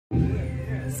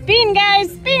Spin,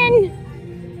 guys, spin.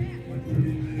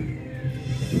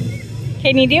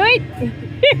 Can you do it?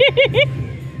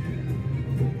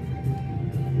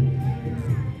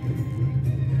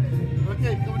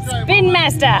 Okay, come try. Spin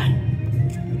master.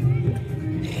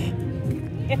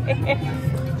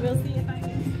 We'll see if I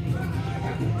can.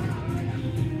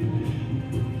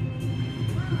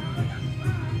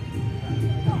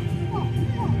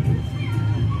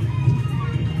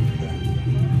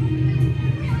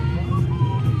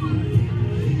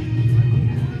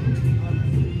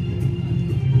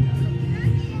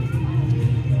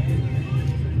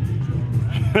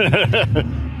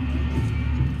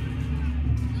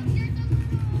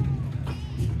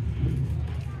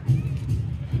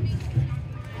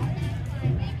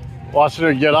 Watching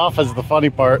her get off is the funny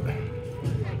part.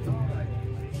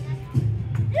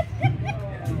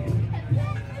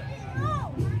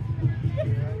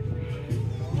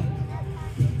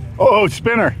 Oh,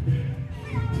 spinner.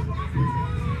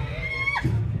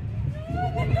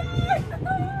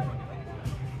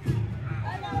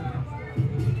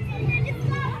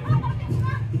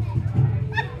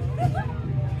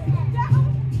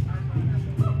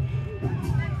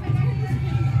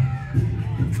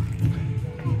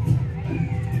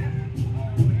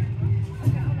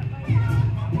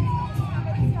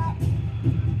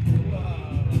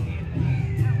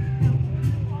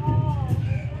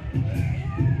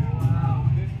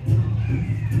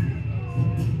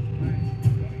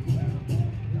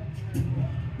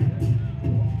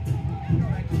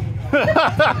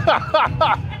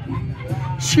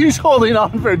 She's holding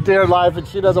on for dear life and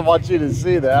she doesn't want you to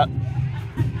see that.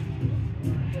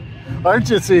 Aren't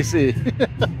you, Cece?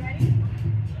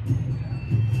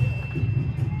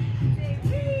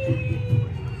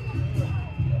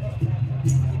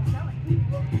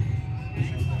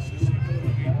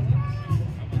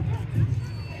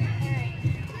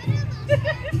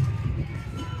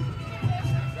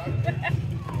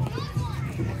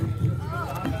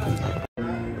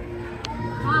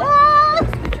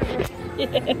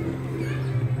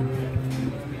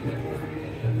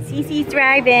 Cece's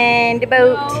driving the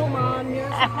boat. No, Mom, you're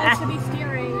supposed to be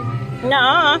steering.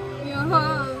 No.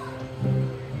 Yeah.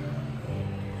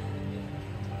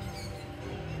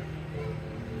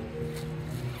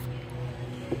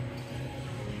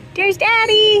 There's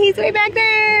Daddy. He's way back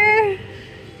there.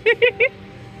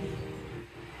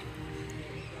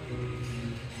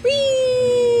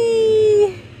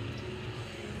 Whee!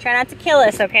 Try not to kill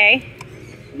us, okay?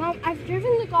 Mom, I've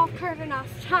driven the golf cart enough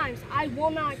times. I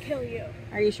will not kill you.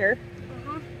 Are you sure?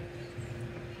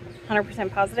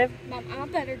 100% positive? Mom, I'm a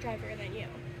better driver than you.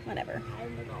 Whatever.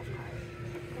 I'm the golf cart.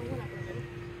 So whatever.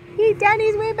 Hey,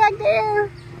 Daddy's way back there.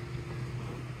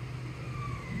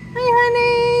 Hi,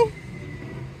 honey.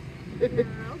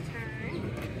 Now turn.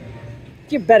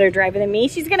 You're better driver than me.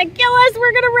 She's gonna kill us.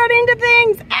 We're gonna run into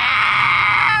things.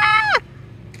 Ah!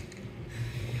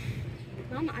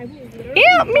 Mom, I will literally...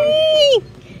 Help me!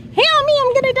 Help me,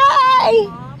 I'm gonna die!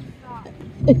 Mom, stop.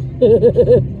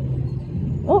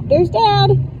 Oh, there's Dad.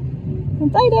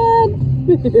 Bye, Dad.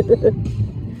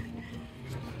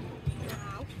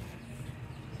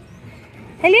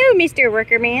 Hello, Mr.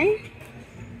 Workerman.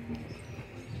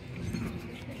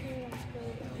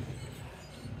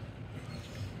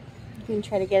 You can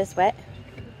try to get us wet.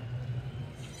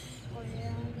 Oh,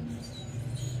 yeah.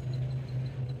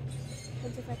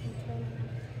 Let's see if I can turn it.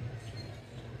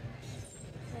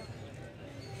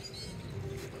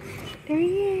 There he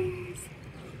is.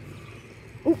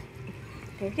 Oh,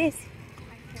 there it is.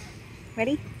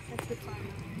 Ready? That's the fun.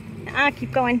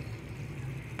 Keep going.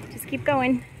 Just keep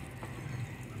going.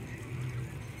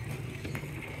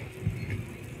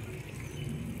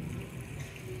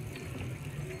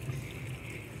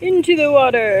 Into the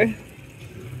water.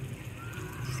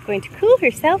 She's going to cool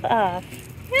herself off.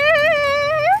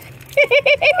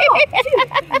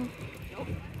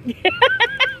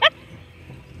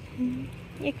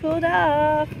 You cooled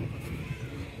off.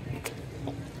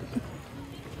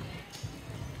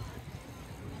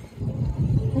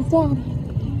 Where's Dad?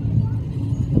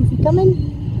 Is he coming?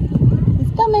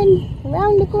 He's coming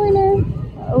around the corner.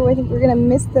 Oh, I think we're gonna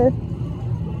miss the...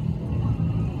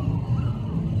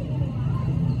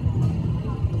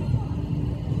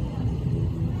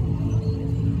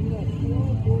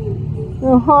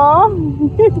 Uh-huh.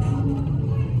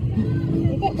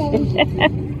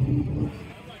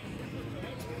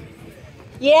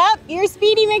 Yep, you're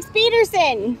Speedy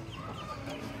McSpeederson.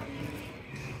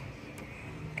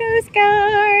 Coast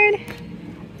Guard.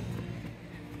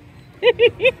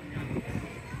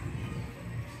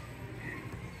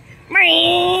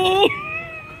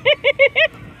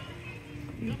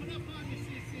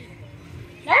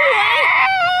 No,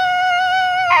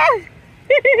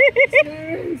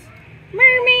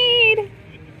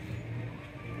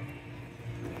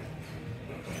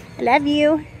 I love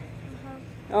you.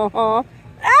 Uh-huh.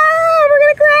 Ah, we're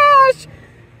gonna crash!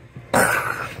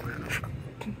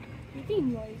 You're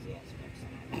being noisy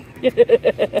as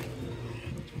person.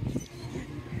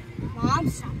 Mom,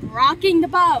 stop rocking the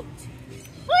boat.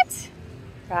 What?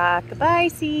 Rock-a-bye,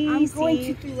 Cece. I'm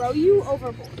going to throw you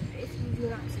overboard if you do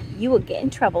not stop. You will get in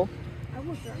trouble. I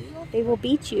will throw you overboard. They will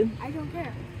beat you. I don't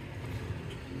care.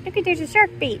 Look at, there's a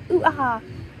shark bait. Ooh, aha.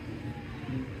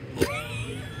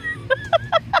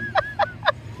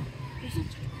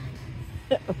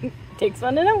 Takes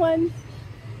one to know one.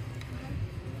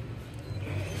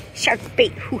 Shark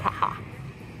bait. Hoo ha ha.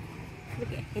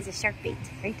 Look at, he's a shark bait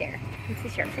right there. It's a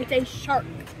shark bait. It's a shark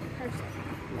person.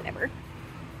 Whatever.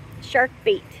 Shark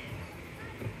bait.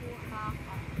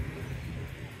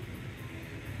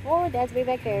 Oh, Dad's way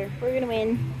back there. We're gonna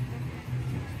win.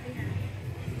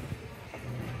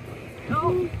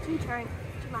 Oh, too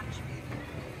much.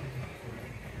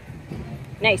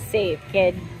 Nice save,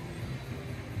 kid.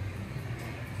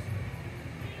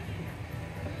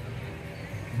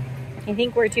 I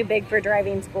think we're too big for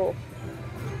driving school.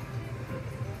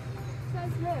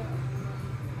 Says who?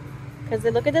 Because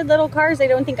they look at the little cars, I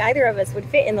don't think either of us would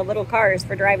fit in the little cars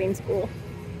for driving school.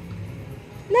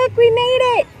 Look, we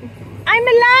made it! I'm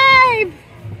alive!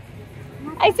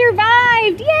 I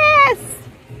survived! Yes!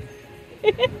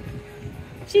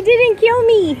 She didn't kill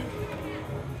me!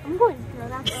 I'm going to throw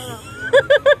that arrow.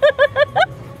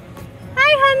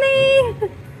 Hi, honey!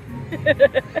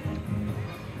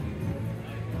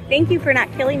 Thank you for not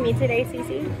killing me today,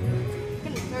 Cece. I'm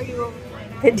going to throw you over right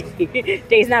now. The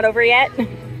day's not over yet.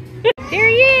 There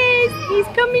he is! He's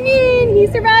coming in! He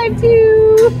survived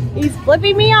too! He's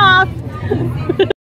flipping me off!